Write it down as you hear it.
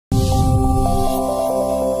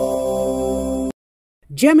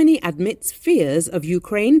Germany admits fears of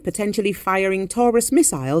Ukraine potentially firing Taurus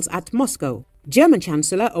missiles at Moscow. German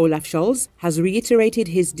Chancellor Olaf Scholz has reiterated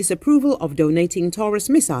his disapproval of donating Taurus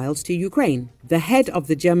missiles to Ukraine. The head of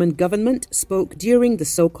the German government spoke during the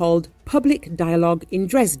so-called public dialogue in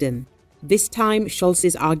Dresden. This time,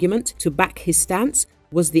 Scholz's argument to back his stance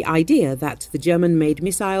was the idea that the German-made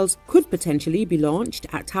missiles could potentially be launched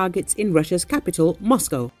at targets in Russia's capital,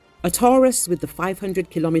 Moscow. A Taurus with the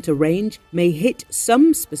 500-kilometer range may hit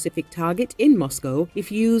some specific target in Moscow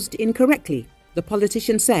if used incorrectly, the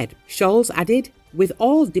politician said. Scholz added, with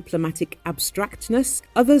all diplomatic abstractness,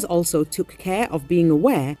 others also took care of being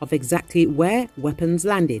aware of exactly where weapons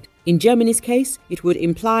landed. In Germany's case, it would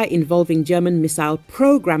imply involving German missile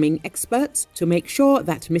programming experts to make sure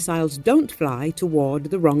that missiles don't fly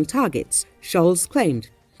toward the wrong targets, Scholz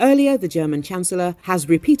claimed. Earlier, the German Chancellor has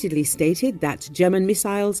repeatedly stated that German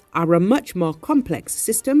missiles are a much more complex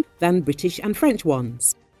system than British and French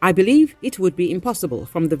ones. I believe it would be impossible.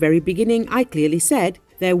 From the very beginning, I clearly said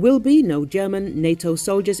there will be no German NATO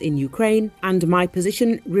soldiers in Ukraine, and my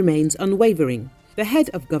position remains unwavering, the head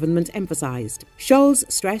of government emphasized.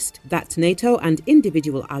 Scholz stressed that NATO and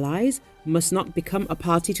individual allies must not become a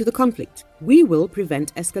party to the conflict. We will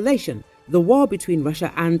prevent escalation. The war between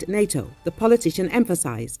Russia and NATO, the politician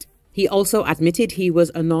emphasized. He also admitted he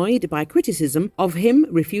was annoyed by criticism of him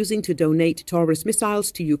refusing to donate Taurus missiles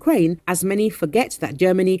to Ukraine, as many forget that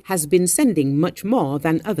Germany has been sending much more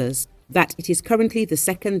than others, that it is currently the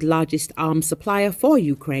second largest arms supplier for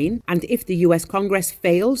Ukraine, and if the US Congress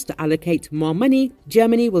fails to allocate more money,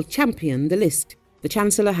 Germany will champion the list. The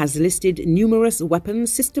Chancellor has listed numerous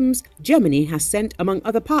weapons systems Germany has sent among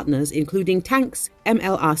other partners, including tanks,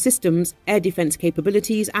 MLR systems, air defense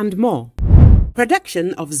capabilities, and more.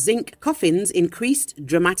 Production of zinc coffins increased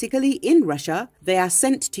dramatically in Russia. They are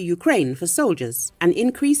sent to Ukraine for soldiers. An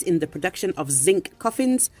increase in the production of zinc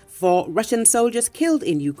coffins for Russian soldiers killed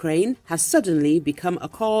in Ukraine has suddenly become a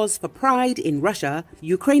cause for pride in Russia,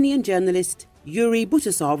 Ukrainian journalist Yuri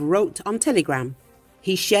Butasov wrote on Telegram.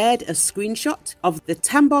 He shared a screenshot of the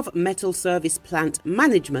Tambov Metal Service Plant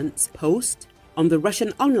Management's post on the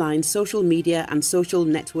Russian online social media and social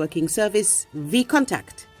networking service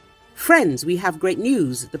VKontakte. Friends, we have great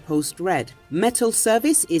news, the post read. Metal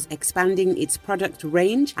Service is expanding its product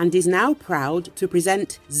range and is now proud to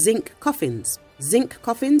present zinc coffins. Zinc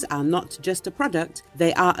coffins are not just a product,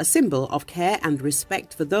 they are a symbol of care and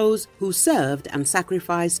respect for those who served and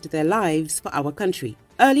sacrificed their lives for our country.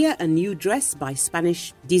 Earlier, a new dress by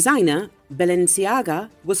Spanish designer Balenciaga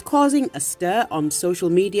was causing a stir on social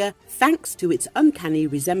media thanks to its uncanny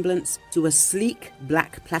resemblance to a sleek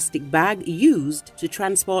black plastic bag used to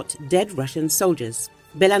transport dead Russian soldiers.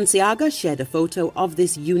 Balenciaga shared a photo of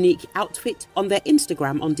this unique outfit on their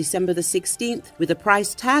Instagram on December the 16th with a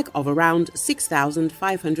price tag of around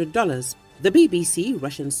 $6,500. The BBC,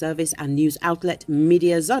 Russian service and news outlet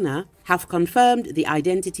Mediazona have confirmed the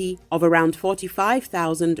identity of around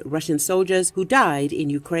 45,000 Russian soldiers who died in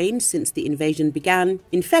Ukraine since the invasion began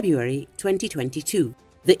in February 2022.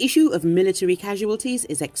 The issue of military casualties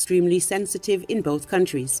is extremely sensitive in both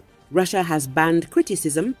countries. Russia has banned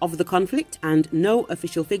criticism of the conflict and no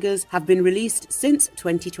official figures have been released since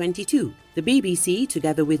 2022. The BBC,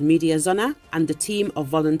 together with Mediazona and the team of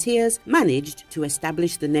volunteers, managed to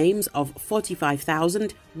establish the names of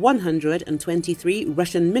 45,123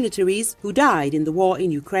 Russian militaries who died in the war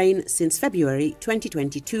in Ukraine since February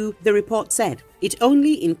 2022, the report said. It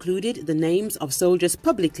only included the names of soldiers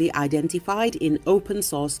publicly identified in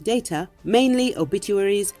open-source data, mainly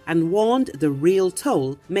obituaries, and warned the real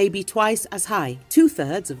toll may be twice as high.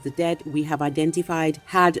 2/3 of the dead we have identified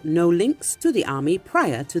had no links to the army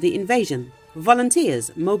prior to the invasion.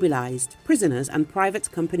 Volunteers mobilized, prisoners and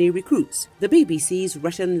private company recruits, the BBC's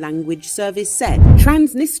Russian language service said.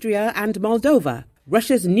 Transnistria and Moldova,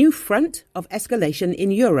 Russia's new front of escalation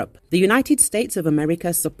in Europe. The United States of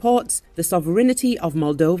America supports the sovereignty of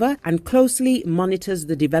Moldova and closely monitors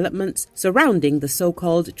the developments surrounding the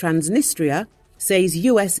so-called Transnistria, says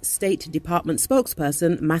U.S. State Department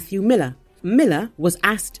spokesperson Matthew Miller. Miller was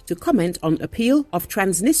asked to comment on appeal of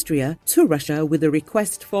Transnistria to Russia with a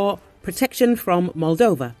request for protection from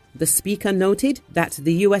Moldova. The speaker noted that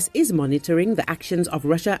the US is monitoring the actions of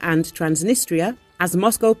Russia and Transnistria as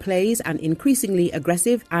Moscow plays an increasingly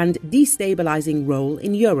aggressive and destabilizing role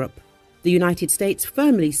in Europe. The United States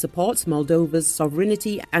firmly supports Moldova's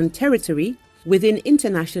sovereignty and territory within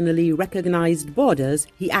internationally recognized borders,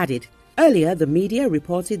 he added. Earlier, the media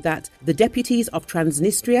reported that the deputies of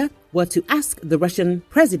Transnistria were to ask the Russian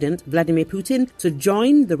President Vladimir Putin to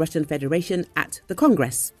join the Russian Federation at the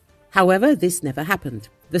Congress. However, this never happened.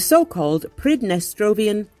 The so-called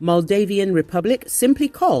Pridnestrovian Moldavian Republic simply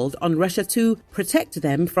called on Russia to protect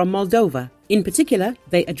them from Moldova. In particular,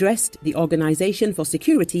 they addressed the Organization for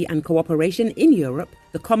Security and Cooperation in Europe,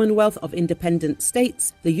 the Commonwealth of Independent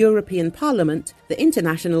States, the European Parliament, the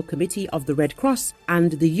International Committee of the Red Cross,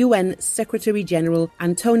 and the UN Secretary-General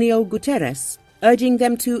Antonio Guterres, urging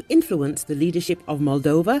them to influence the leadership of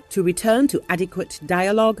Moldova to return to adequate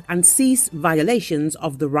dialogue and cease violations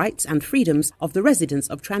of the rights and freedoms of the residents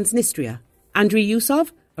of Transnistria. Andriy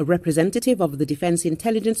Yusov, a representative of the Defense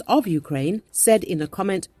Intelligence of Ukraine, said in a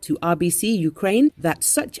comment to RBC Ukraine that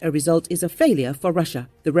such a result is a failure for Russia.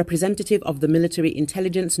 The representative of the military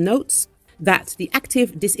intelligence notes that the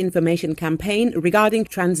active disinformation campaign regarding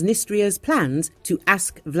Transnistria's plans to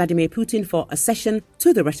ask Vladimir Putin for accession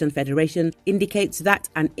to the Russian Federation indicates that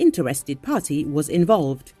an interested party was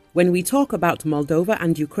involved. When we talk about Moldova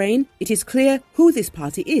and Ukraine, it is clear who this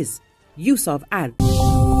party is. Yusov adds.